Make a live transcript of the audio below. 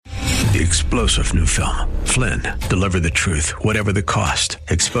The explosive new film, Flynn, deliver the truth, whatever the cost,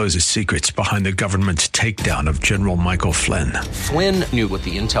 exposes secrets behind the government's takedown of General Michael Flynn. Flynn knew what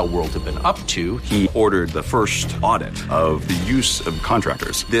the intel world had been up to. He ordered the first audit of the use of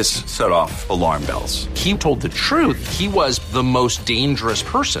contractors. This set off alarm bells. He told the truth. He was the most dangerous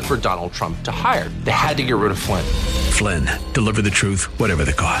person for Donald Trump to hire. They had to get rid of Flynn. Flynn, deliver the truth, whatever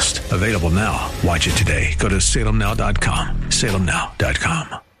the cost. Available now. Watch it today. Go to salemnow.com.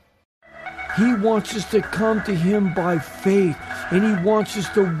 salemnow.com. He wants us to come to him by faith, and he wants us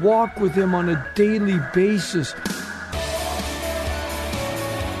to walk with him on a daily basis.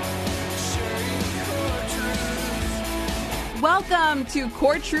 Welcome to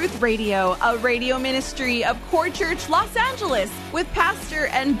Core Truth Radio, a radio ministry of Core Church Los Angeles with pastor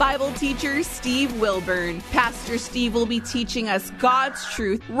and Bible teacher Steve Wilburn. Pastor Steve will be teaching us God's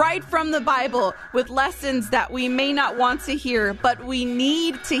truth right from the Bible with lessons that we may not want to hear, but we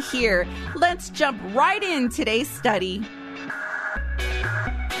need to hear. Let's jump right in today's study.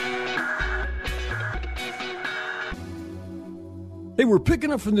 Hey, we're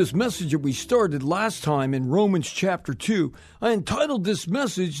picking up from this message that we started last time in Romans chapter 2. I entitled this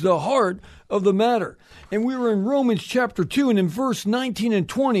message, The Heart of the Matter. And we were in Romans chapter 2, and in verse 19 and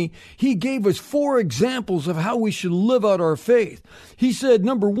 20, he gave us 4 examples of how we should live out our faith. He said,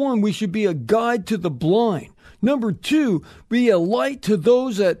 number 1, we should be a guide to the blind. Number 2, be a light to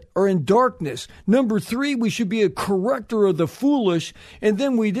those that are in darkness. Number 3, we should be a corrector of the foolish. And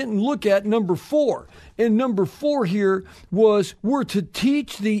then we didn't look at number 4. And number 4 here was we're to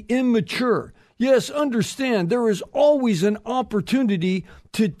teach the immature. Yes, understand, there is always an opportunity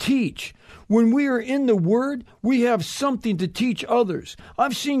to teach. When we are in the Word, we have something to teach others.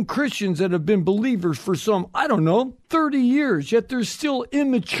 I've seen Christians that have been believers for 30 years, yet they're still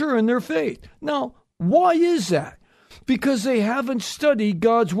immature in their faith. Now, why is that? Because they haven't studied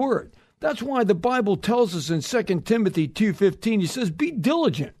God's Word. That's why the Bible tells us in 2 Timothy 2:15, he says, be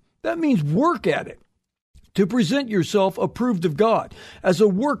diligent. That means work at it, to present yourself approved of God, as a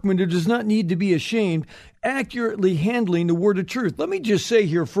workman who does not need to be ashamed, accurately handling the word of truth. Let me just say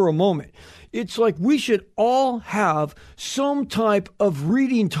here for a moment, it's like we should all have some type of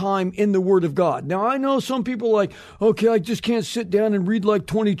reading time in the Word of God. Now, I know some people are like, okay, I just can't sit down and read like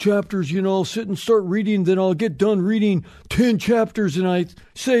 20 chapters, sit and start reading, then I'll get done reading 10 chapters, and I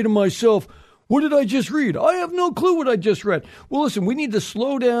say to myself, what did I just read? I have no clue what I just read. Well, listen, we need to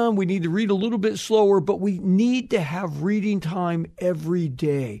slow down. We need to read a little bit slower, but we need to have reading time every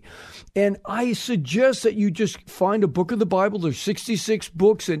day. And I suggest that you just find a book of the Bible. There's 66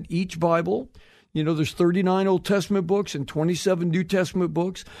 books in each Bible. There's 39 Old Testament books and 27 New Testament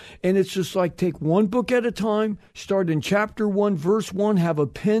books. And it's just like take one book at a time, start in chapter 1, verse 1, have a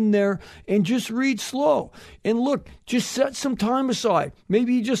pen there, and just read slow. And look, just set some time aside.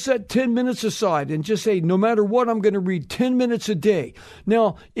 Maybe you just set 10 minutes aside and just say, no matter what, I'm going to read 10 minutes a day.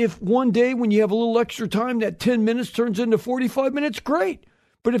 Now, if one day when you have a little extra time, that 10 minutes turns into 45 minutes, great.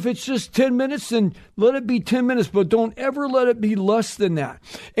 But if it's just 10 minutes, then let it be 10 minutes, but don't ever let it be less than that.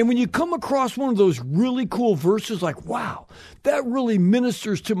 And when you come across one of those really cool verses, like, wow, that really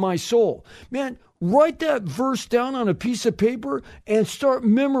ministers to my soul, man, write that verse down on a piece of paper and start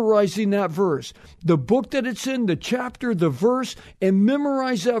memorizing that verse. The book that it's in, the chapter, the verse, and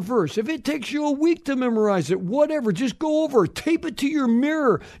memorize that verse. If it takes you a week to memorize it, whatever, just go over, tape it to your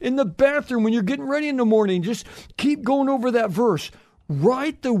mirror in the bathroom when you're getting ready in the morning. Just keep going over that verse.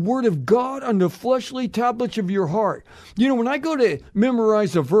 Write the word of God on the fleshly tablets of your heart. When I go to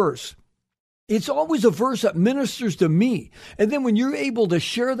memorize a verse, it's always a verse that ministers to me. And then when you're able to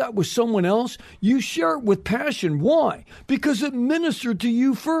share that with someone else, you share it with passion. Why? Because it ministered to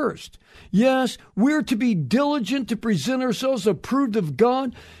you first. Yes, we're to be diligent to present ourselves approved of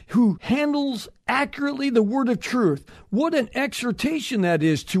God who handles accurately the word of truth. What an exhortation that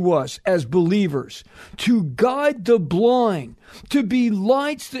is to us as believers. To guide the blind, to be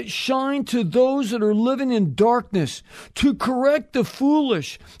lights that shine to those that are living in darkness, to correct the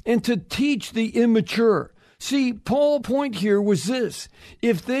foolish, and to teach the immature. See, Paul's point here was this.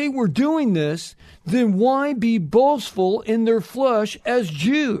 If they were doing this, then why be boastful in their flesh as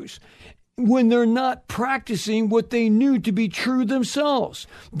Jews when they're not practicing what they knew to be true themselves?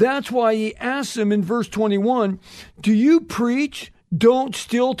 That's why he asks them in verse 21, do you preach, don't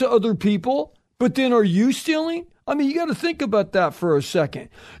steal to other people, but then are you stealing? I mean, you got to think about that for a second.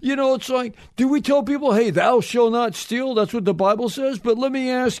 You know, it's like, do we tell people, hey, thou shalt not steal? That's what the Bible says. But let me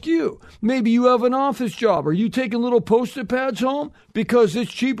ask you, maybe you have an office job. Are you taking little Post-it pads home? Because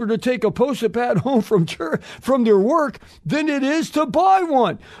it's cheaper to take a Post-it pad home from their work than it is to buy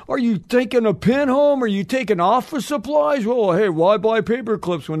one. Are you taking a pen home? Are you taking office supplies? Well, hey, why buy paper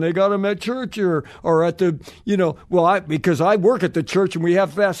clips when they got them at church or at the, because I work at the church and we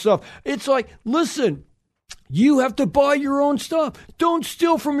have fast stuff. It's like, listen, you have to buy your own stuff. Don't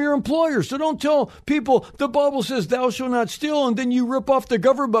steal from your employer. So don't tell people the Bible says thou shalt not steal, and then you rip off the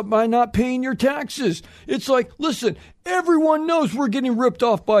government by not paying your taxes. It's like, listen, everyone knows we're getting ripped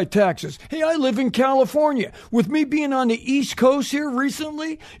off by taxes. Hey, I live in California. With me being on the East Coast here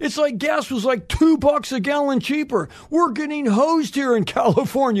recently, it's like gas was like $2 a gallon cheaper. We're getting hosed here in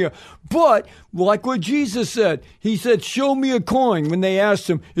California. But like what Jesus said, he said, show me a coin. When they asked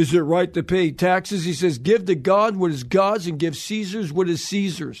him, is it right to pay taxes? He says, give to God what is God's and give Caesar's what is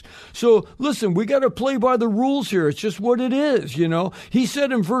Caesar's. So listen, we got to play by the rules here. It's just what it is, you know. He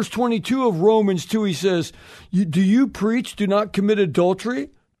said in verse 22 of Romans 2, he says, do you preach, do not commit adultery?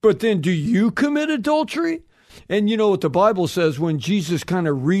 But then do you commit adultery? And you know what the Bible says when Jesus kind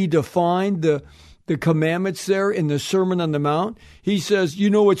of redefined the commandments there in the Sermon on the Mount? He says, you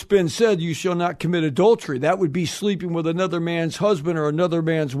know, it's been said, you shall not commit adultery. That would be sleeping with another man's husband or another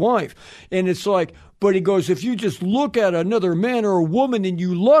man's wife. And it's like, but he goes, if you just look at another man or a woman and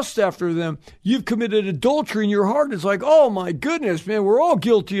you lust after them, you've committed adultery in your heart. It's like, oh my goodness, man, we're all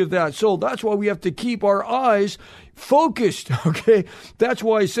guilty of that. So that's why we have to keep our eyes focused, okay? That's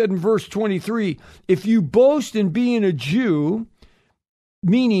why I said in verse 23, if you boast in being a Jew,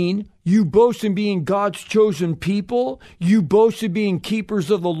 meaning you boast in being God's chosen people, you boast in being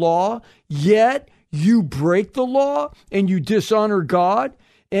keepers of the law, yet you break the law and you dishonor God.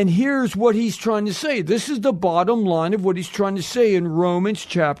 And here's what he's trying to say. This is the bottom line of what he's trying to say in Romans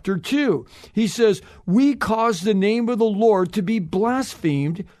chapter 2. He says, we cause the name of the Lord to be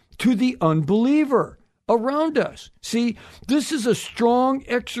blasphemed to the unbeliever around us. See, this is a strong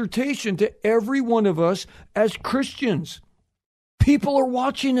exhortation to every one of us as Christians. People are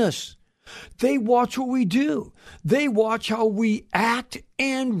watching us. They watch what we do. They watch how we act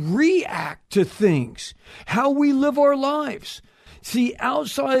and react to things, how we live our lives. See,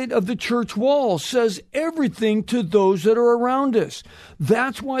 outside of the church wall says everything to those that are around us.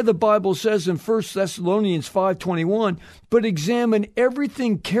 That's why the Bible says in 1 Thessalonians 5:21, but examine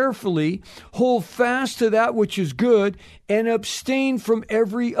everything carefully, hold fast to that which is good, and abstain from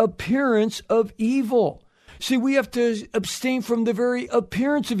every appearance of evil. See, we have to abstain from the very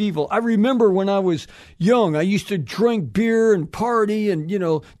appearance of evil. I remember when I was young, I used to drink beer and party and,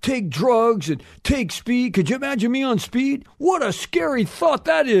 take drugs and take speed. Could you imagine me on speed? What a scary thought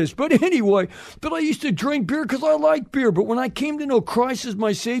that is. But anyway, I used to drink beer because I like beer. But when I came to know Christ as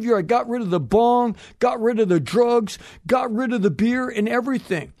my Savior, I got rid of the bong, got rid of the drugs, got rid of the beer and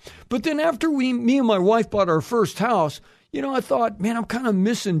everything. But then after me and my wife bought our first house, I thought, man, I'm kind of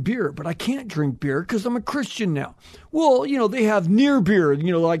missing beer, but I can't drink beer because I'm a Christian now. Well, they have near beer,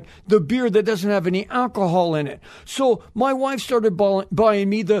 like the beer that doesn't have any alcohol in it. So my wife started buying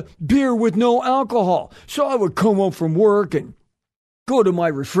me the beer with no alcohol. So I would come home from work and go to my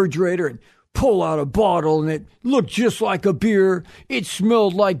refrigerator and pull out a bottle, and it looked just like a beer. It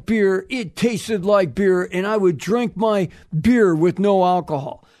smelled like beer. It tasted like beer. And I would drink my beer with no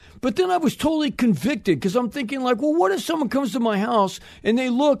alcohol. But then I was totally convicted because I'm thinking like, well, what if someone comes to my house and they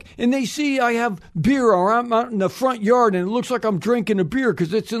look and they see I have beer or I'm out in the front yard and it looks like I'm drinking a beer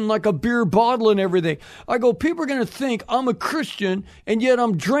because it's in like a beer bottle and everything. I go, people are going to think I'm a Christian and yet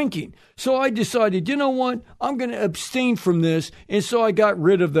I'm drinking. So I decided, you know what? I'm going to abstain from this. And so I got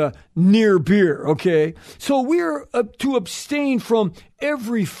rid of the near beer, okay? So we're to abstain from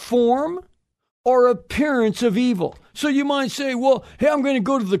every form or appearance of evil. So you might say, well, hey, I'm going to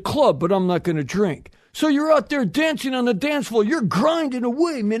go to the club, but I'm not going to drink. So you're out there dancing on the dance floor. You're grinding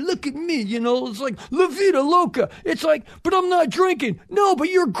away, man. Look at me, It's like La Vida Loca. It's like, but I'm not drinking. No,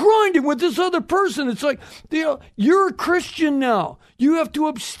 but you're grinding with this other person. It's like, you're a Christian now. You have to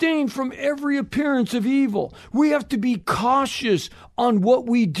abstain from every appearance of evil. We have to be cautious on what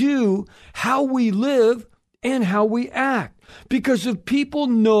we do, how we live, and how we act. Because if people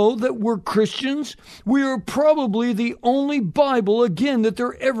know that we're Christians, we are probably the only Bible, again, that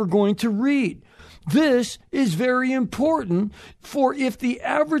they're ever going to read. This is very important, for if the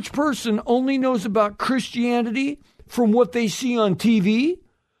average person only knows about Christianity from what they see on TV,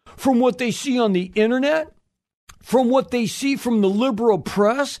 from what they see on the internet, from what they see from the liberal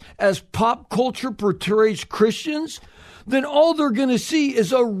press as pop culture portrays Christians, then all they're going to see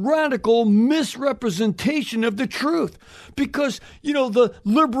is a radical misrepresentation of the truth. Because, the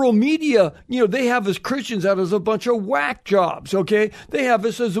liberal media, they have us Christians out as a bunch of whack jobs, okay? They have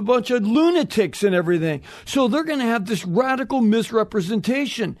us as a bunch of lunatics and everything. So they're going to have this radical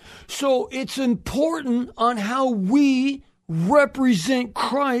misrepresentation. So it's important on how we represent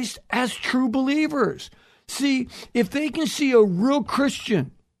Christ as true believers. See, if they can see a real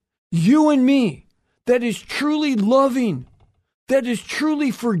Christian, you and me, that is truly loving, that is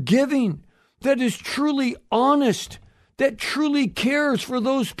truly forgiving, that is truly honest, that truly cares for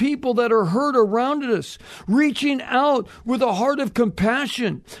those people that are hurt around us, reaching out with a heart of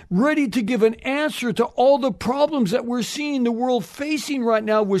compassion, ready to give an answer to all the problems that we're seeing the world facing right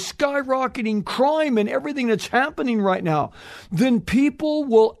now with skyrocketing crime and everything that's happening right now, then people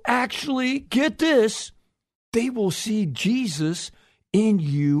will actually, get this, they will see Jesus in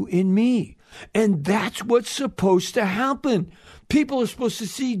you and me. And that's what's supposed to happen. People are supposed to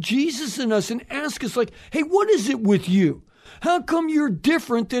see Jesus in us and ask us like, hey, what is it with you? How come you're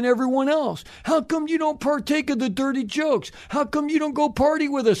different than everyone else? How come you don't partake of the dirty jokes? How come you don't go party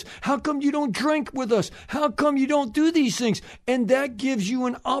with us? How come you don't drink with us? How come you don't do these things? And that gives you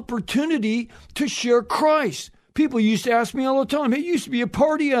an opportunity to share Christ. People used to ask me all the time, hey, you used to be a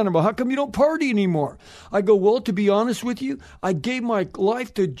party animal. How come you don't party anymore? I go, well, to be honest with you, I gave my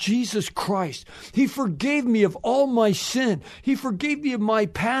life to Jesus Christ. He forgave me of all my sin. He forgave me of my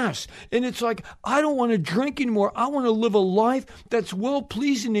past. And it's like, I don't want to drink anymore. I want to live a life that's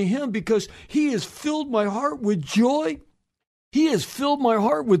well-pleasing to Him because He has filled my heart with joy. He has filled my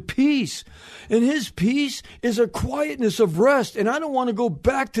heart with peace, and His peace is a quietness of rest, and I don't want to go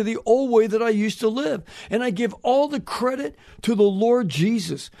back to the old way that I used to live, and I give all the credit to the Lord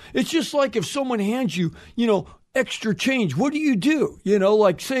Jesus. It's just like if someone hands you, extra change. What do?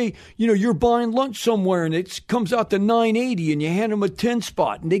 Like say, you're buying lunch somewhere, and it comes out to $9.80, and you hand them a 10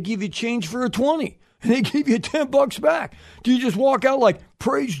 spot, and they give you change for a 20. And they give you $10 back. Do you just walk out like,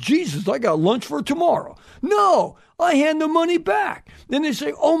 praise Jesus, I got lunch for tomorrow? No, I hand the money back. Then they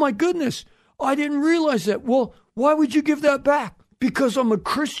say, oh my goodness, I didn't realize that. Well, why would you give that back? Because I'm a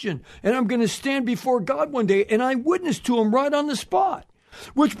Christian and I'm going to stand before God one day and I witness to Him right on the spot.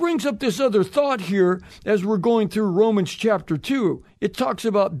 Which brings up this other thought here as we're going through Romans chapter 2. It talks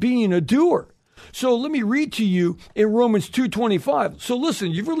about being a doer. So let me read to you in Romans 2:25. So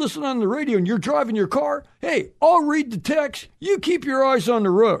listen, if you're listening on the radio and you're driving your car, hey, I'll read the text. You keep your eyes on the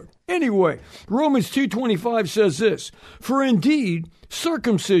road. Anyway, Romans 2:25 says this, for indeed,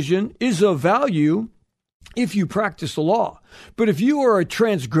 circumcision is of value if you practice the law. But if you are a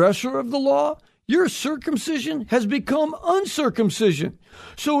transgressor of the law, your circumcision has become uncircumcision.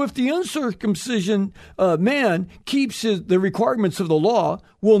 So if the uncircumcision man keeps the requirements of the law,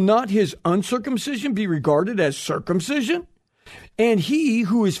 will not his uncircumcision be regarded as circumcision? And he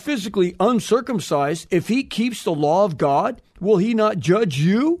who is physically uncircumcised, if he keeps the law of God, will he not judge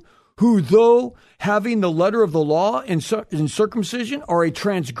you, who though having the letter of the law in circumcision are a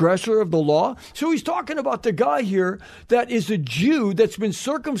transgressor of the law? So he's talking about the guy here that is a Jew that's been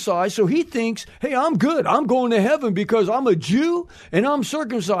circumcised. So he thinks, hey, I'm good. I'm going to heaven because I'm a Jew and I'm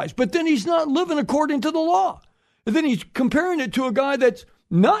circumcised. But then he's not living according to the law. And then he's comparing it to a guy that's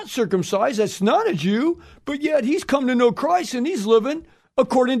not circumcised, that's not a Jew, but yet he's come to know Christ and he's living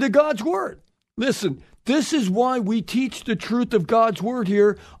according to God's word. Listen, this is why we teach the truth of God's word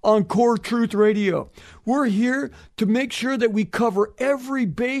here on Core Truth Radio. We're here to make sure that we cover every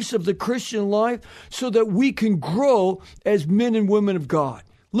base of the Christian life so that we can grow as men and women of God.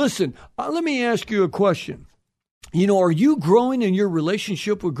 Listen, let me ask you a question. Are you growing in your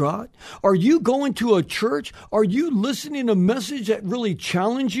relationship with God? Are you going to a church? Are you listening to a message that really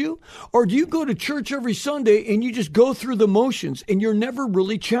challenge you? Or do you go to church every Sunday and you just go through the motions and you're never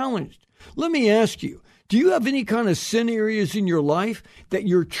really challenged? Let me ask you, do you have any kind of sin areas in your life that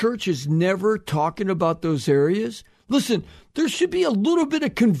your church is never talking about those areas? Listen, there should be a little bit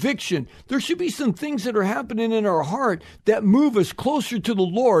of conviction. There should be some things that are happening in our heart that move us closer to the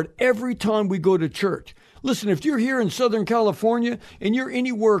Lord every time we go to church. Listen, if you're here in Southern California and you're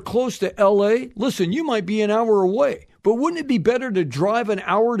anywhere close to LA, listen, you might be an hour away. But wouldn't it be better to drive an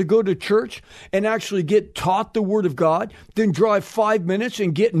hour to go to church and actually get taught the Word of God than drive 5 minutes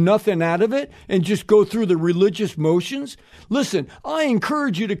and get nothing out of it and just go through the religious motions? Listen, I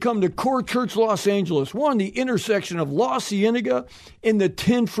encourage you to come to Core Church Los Angeles. We're on the intersection of La Cienega and the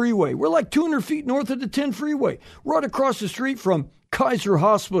 10 freeway. We're like 200 feet north of the 10 freeway. Right across the street from Kaiser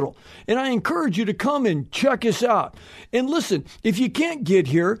Hospital. And I encourage you to come and check us out. And listen, if you can't get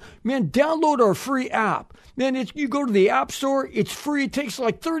here, man, download our free app. Man, you go to the App Store, it's free. It takes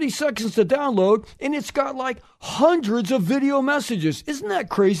like 30 seconds to download, and it's got like hundreds of video messages. Isn't that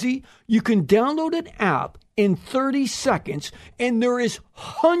crazy? You can download an app in 30 seconds, and there is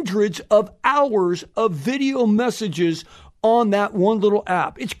hundreds of hours of video messages on that one little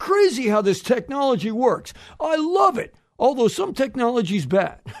app. It's crazy how this technology works. I love it. Although some technology is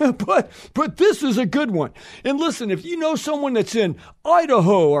bad, but this is a good one. And listen, if you know someone that's in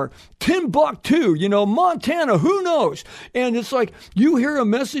Idaho or Timbuktu, Montana, who knows? And it's like you hear a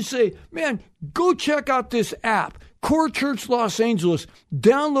message say, man, go check out this app. Core Church Los Angeles,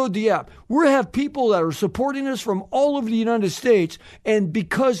 download the app. We have people that are supporting us from all over the United States, and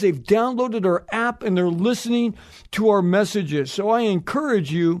because they've downloaded our app and they're listening to our messages. So I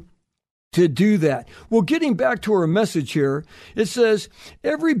encourage you to do that. Well, getting back to our message here, it says,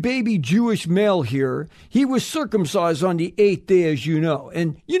 every baby Jewish male here, he was circumcised on the 8th day, as you know.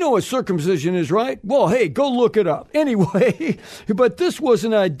 And you know what circumcision is, right? Well, hey, go look it up. Anyway, but this was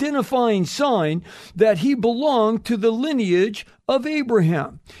an identifying sign that he belonged to the lineage of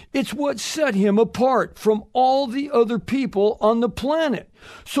Abraham. It's what set him apart from all the other people on the planet.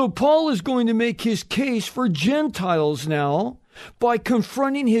 So Paul is going to make his case for Gentiles now by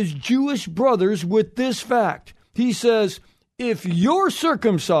confronting his Jewish brothers with this fact. He says, if you're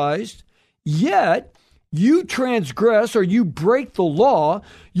circumcised, yet you transgress or you break the law,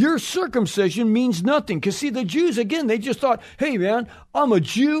 your circumcision means nothing. Because see, the Jews, again, they just thought, hey man, I'm a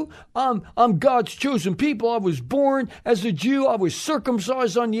Jew. I'm God's chosen people. I was born as a Jew. I was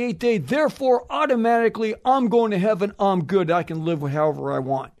circumcised on the 8th day. Therefore, automatically, I'm going to heaven. I'm good. I can live however I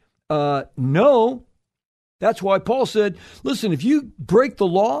want. No. That's why Paul said, listen, if you break the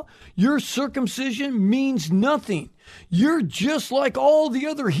law, your circumcision means nothing. You're just like all the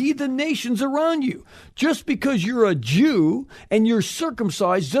other heathen nations around you. Just because you're a Jew and you're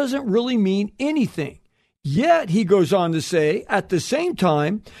circumcised doesn't really mean anything. Yet, he goes on to say, at the same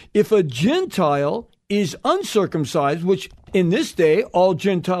time, if a Gentile is uncircumcised, which in this day, all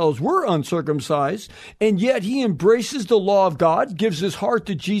Gentiles were uncircumcised, and yet he embraces the law of God, gives his heart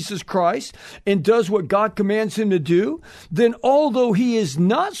to Jesus Christ, and does what God commands him to do, then although he is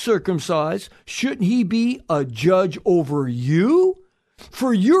not circumcised, shouldn't he be a judge over you?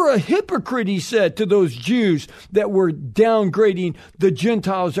 For you're a hypocrite, he said to those Jews that were downgrading the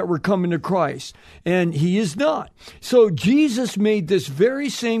Gentiles that were coming to Christ. And he is not. So Jesus made this very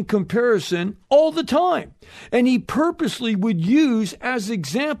same comparison all the time. And he purposely would use as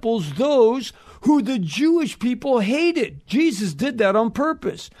examples those who the Jewish people hated. Jesus did that on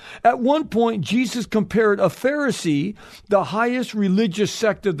purpose. At one point, Jesus compared a Pharisee, the highest religious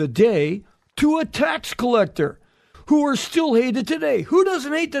sect of the day, to a tax collector, who are still hated today. Who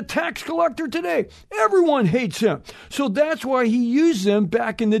doesn't hate the tax collector today? Everyone hates him. So that's why he used them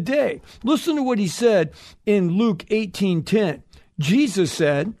back in the day. Listen to what he said in Luke 18:10. Jesus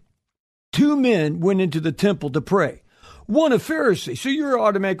said, 2 men went into the temple to pray. One a Pharisee. So you're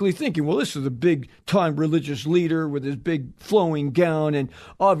automatically thinking, well, this is a big-time religious leader with his big flowing gown, and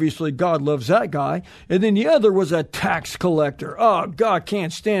obviously God loves that guy. And then the other was a tax collector. Oh, God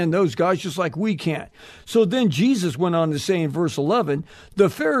can't stand those guys just like we can't. So then Jesus went on to say in verse 11, the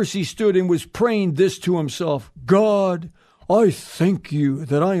Pharisee stood and was praying this to himself, God, I thank you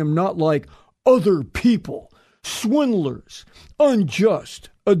that I am not like other people, swindlers, unjust,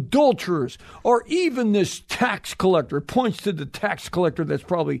 adulterers, or even this tax collector. Points to the tax collector that's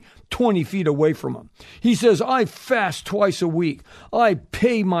probably 20 feet away from him. He says, I fast twice a week. I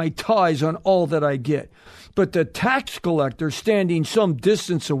pay my tithes on all that I get. But the tax collector, standing some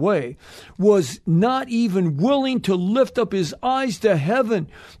distance away, was not even willing to lift up his eyes to heaven,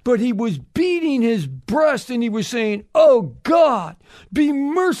 but he was beating his breast and he was saying, oh God, be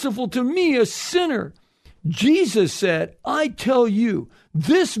merciful to me, a sinner. Jesus said, I tell you,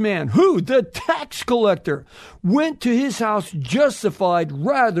 this man, who? The tax collector, went to his house justified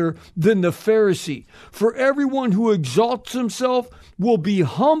rather than the Pharisee. For everyone who exalts himself will be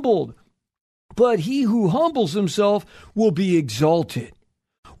humbled, but he who humbles himself will be exalted.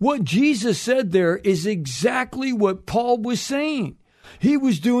 What Jesus said there is exactly what Paul was saying. He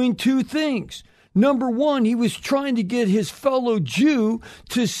was doing two things. Number one, he was trying to get his fellow Jew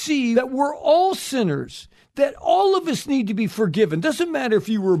to see that we're all sinners, that all of us need to be forgiven. Doesn't matter if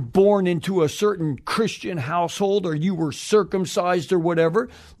you were born into a certain Christian household or you were circumcised or whatever.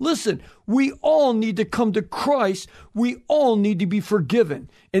 Listen, we all need to come to Christ. We all need to be forgiven.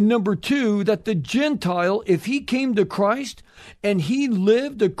 And number two, that the Gentile, if he came to Christ and he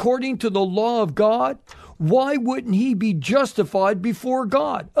lived according to the law of God, why wouldn't he be justified before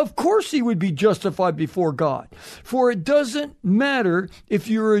God? Of course he would be justified before God. For it doesn't matter if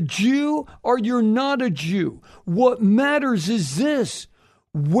you're a Jew or you're not a Jew. What matters is this: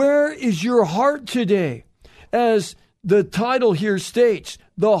 where is your heart today? As the title here states,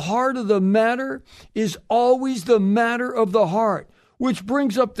 the heart of the matter is always the matter of the heart, which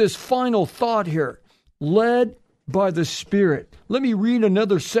brings up this final thought here: led by the Spirit. Let me read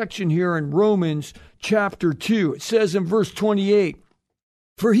another section here in Romans chapter 2. It says in verse 28,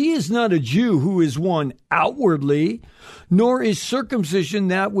 "For he is not a Jew who is one outwardly, nor is circumcision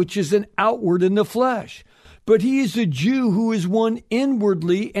that which is an outward in the flesh. But he is a Jew who is one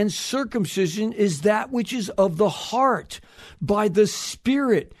inwardly, and circumcision is that which is of the heart, by the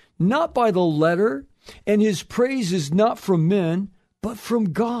Spirit, not by the letter. And his praise is not from men, but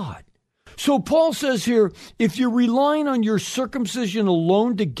from God." So Paul says here, if you're relying on your circumcision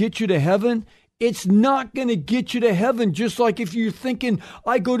alone to get you to heaven, it's not going to get you to heaven. Just like if you're thinking,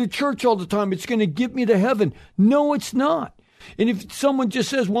 I go to church all the time, it's going to get me to heaven. No, it's not. And if someone just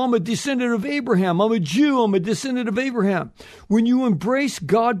says, well, I'm a descendant of Abraham, I'm a Jew, I'm a descendant of Abraham. When you embrace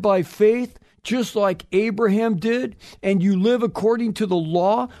God by faith, just like Abraham did, and you live according to the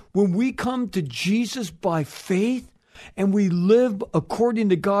law, when we come to Jesus by faith and we live according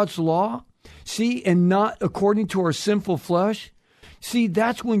to God's law, see, and not according to our sinful flesh, see,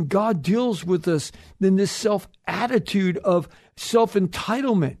 that's when God deals with us in this self-attitude of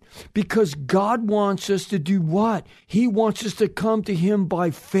self-entitlement, because God wants us to do what? He wants us to come to him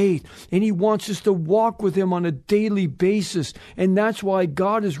by faith, and he wants us to walk with him on a daily basis. And that's why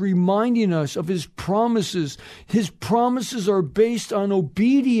God is reminding us of his promises. His promises are based on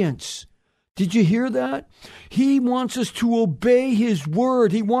obedience. Did you hear that? He wants us to obey his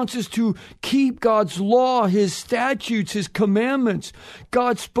word. He wants us to keep God's law, his statutes, his commandments.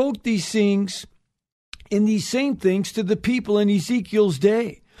 God spoke these things and these same things to the people in Ezekiel's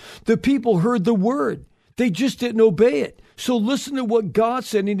day. The people heard the word. They just didn't obey it. So listen to what God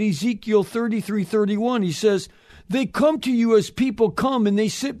said in Ezekiel 33:31. He says, "They come to you as people come, and they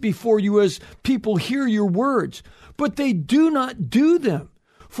sit before you as people hear your words, but they do not do them.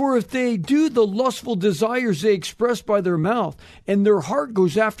 For if they do the lustful desires they express by their mouth, and their heart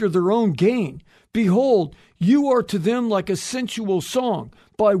goes after their own gain, behold, you are to them like a sensual song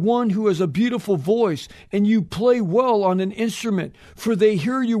by one who has a beautiful voice, and you play well on an instrument, for they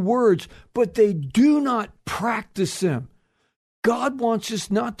hear your words, but they do not practice them." God wants us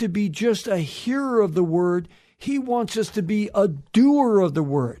not to be just a hearer of the word. He wants us to be a doer of the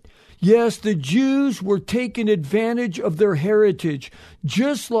word. Yes, the Jews were taking advantage of their heritage,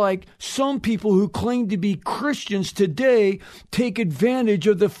 just like some people who claim to be Christians today take advantage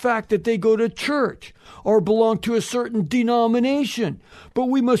of the fact that they go to church or belong to a certain denomination. But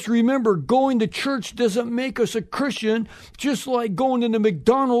we must remember, going to church doesn't make us a Christian, just like going into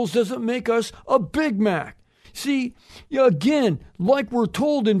McDonald's doesn't make us a Big Mac. See, again, like we're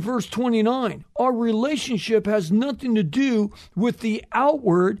told in verse 29, our relationship has nothing to do with the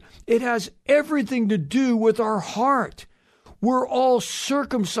outward. It has everything to do with our heart. We're all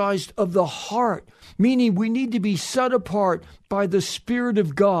circumcised of the heart, meaning we need to be set apart by the Spirit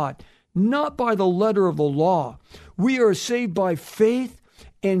of God, not by the letter of the law. We are saved by faith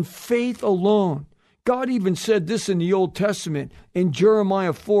and faith alone. God even said this in the Old Testament. In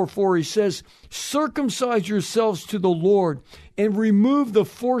Jeremiah 4:4, he says, "Circumcise yourselves to the Lord and remove the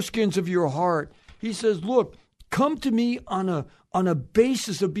foreskins of your heart." He says, look, come to me on a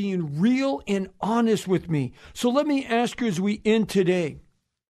basis of being real and honest with me. So let me ask you as we end today,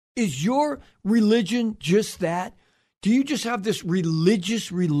 is your religion just that? Do you just have this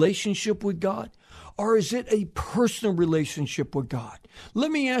religious relationship with God? Or is it a personal relationship with God?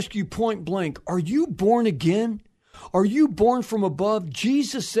 Let me ask you point blank, are you born again? Are you born from above?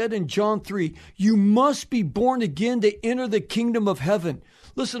 Jesus said in John 3, you must be born again to enter the kingdom of heaven.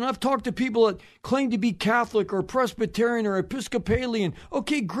 Listen, I've talked to people that claim to be Catholic or Presbyterian or Episcopalian.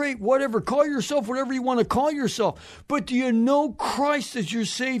 Okay, great, whatever. Call yourself whatever you want to call yourself. But do you know Christ as your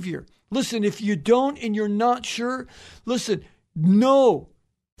Savior? Listen, if you don't and you're not sure, listen, know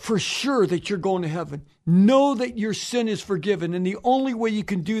for sure that you're going to heaven. Know that your sin is forgiven. And the only way you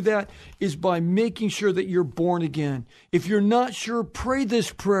can do that is by making sure that you're born again. If you're not sure, pray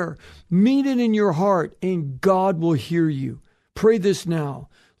this prayer. Mean it in your heart, and God will hear you. Pray this now.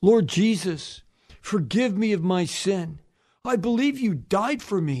 Lord Jesus, forgive me of my sin. I believe you died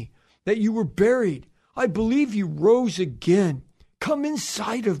for me, that you were buried. I believe you rose again. Come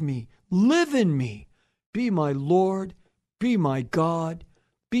inside of me. Live in me. Be my Lord. Be my God.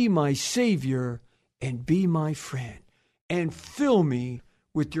 Be my Savior, and be my friend, and fill me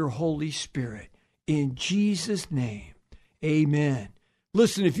with your Holy Spirit. In Jesus' name, amen.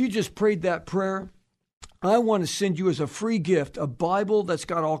 Listen, if you just prayed that prayer, I want to send you as a free gift a Bible that's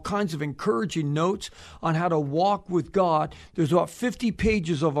got all kinds of encouraging notes on how to walk with God. There's about 50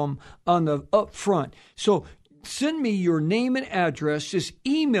 pages of them on the up front. So send me your name and address. Just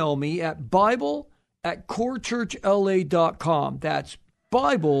email me at bible@corechurchla.com. That's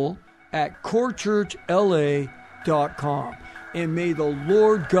bible@corechurchla.com. And may the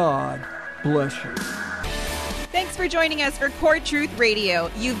Lord God bless you. Thanks for joining us for Core Truth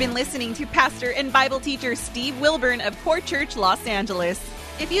Radio. You've been listening to pastor and Bible teacher Steve Wilburn of Core Church Los Angeles.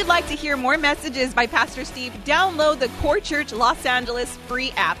 If you'd like to hear more messages by Pastor Steve, download the Core Church Los Angeles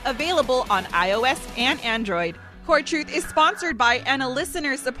free app available on iOS and Android. Core Truth is sponsored by and a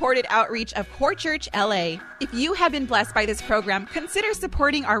listener-supported outreach of Core Church LA. If you have been blessed by this program, consider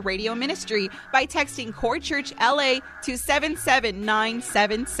supporting our radio ministry by texting Core Church LA to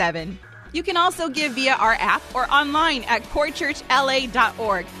 77977. You can also give via our app or online at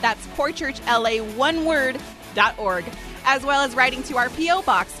corechurchla.org. That's corechurchla, one word.org. As well as writing to our P.O.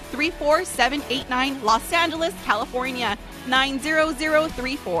 Box 34789, Los Angeles, California,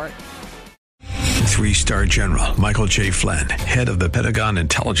 90034. 3-star General Michael J. Flynn, head of the Pentagon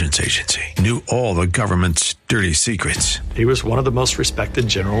Intelligence Agency, knew all the government's dirty secrets. He was one of the most respected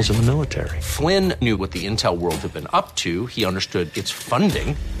generals in the military. Flynn knew what the intel world had been up to. He understood its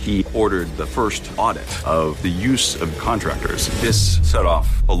funding. He ordered the first audit of the use of contractors. This set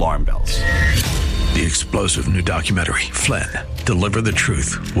off alarm bells. The explosive new documentary, Flynn, Deliver the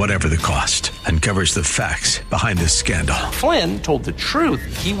Truth, Whatever the Cost, uncovers the facts behind this scandal. Flynn told the truth.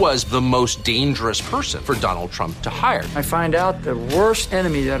 He was the most dangerous person for Donald Trump to hire. I find out the worst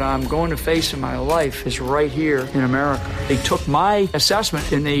enemy that I'm going to face in my life is right here in America. They took my assessment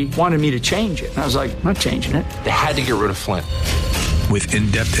and they wanted me to change it. And I was like, I'm not changing it. They had to get rid of Flynn. With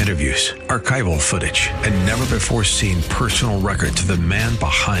in-depth interviews, archival footage, and never-before-seen personal records of the man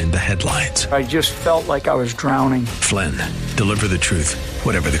behind the headlines. I just felt like I was drowning. Flynn, Deliver the Truth,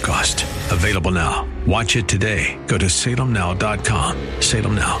 Whatever the Cost. Available now. Watch it today. Go to salemnow.com.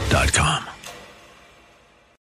 salemnow.com.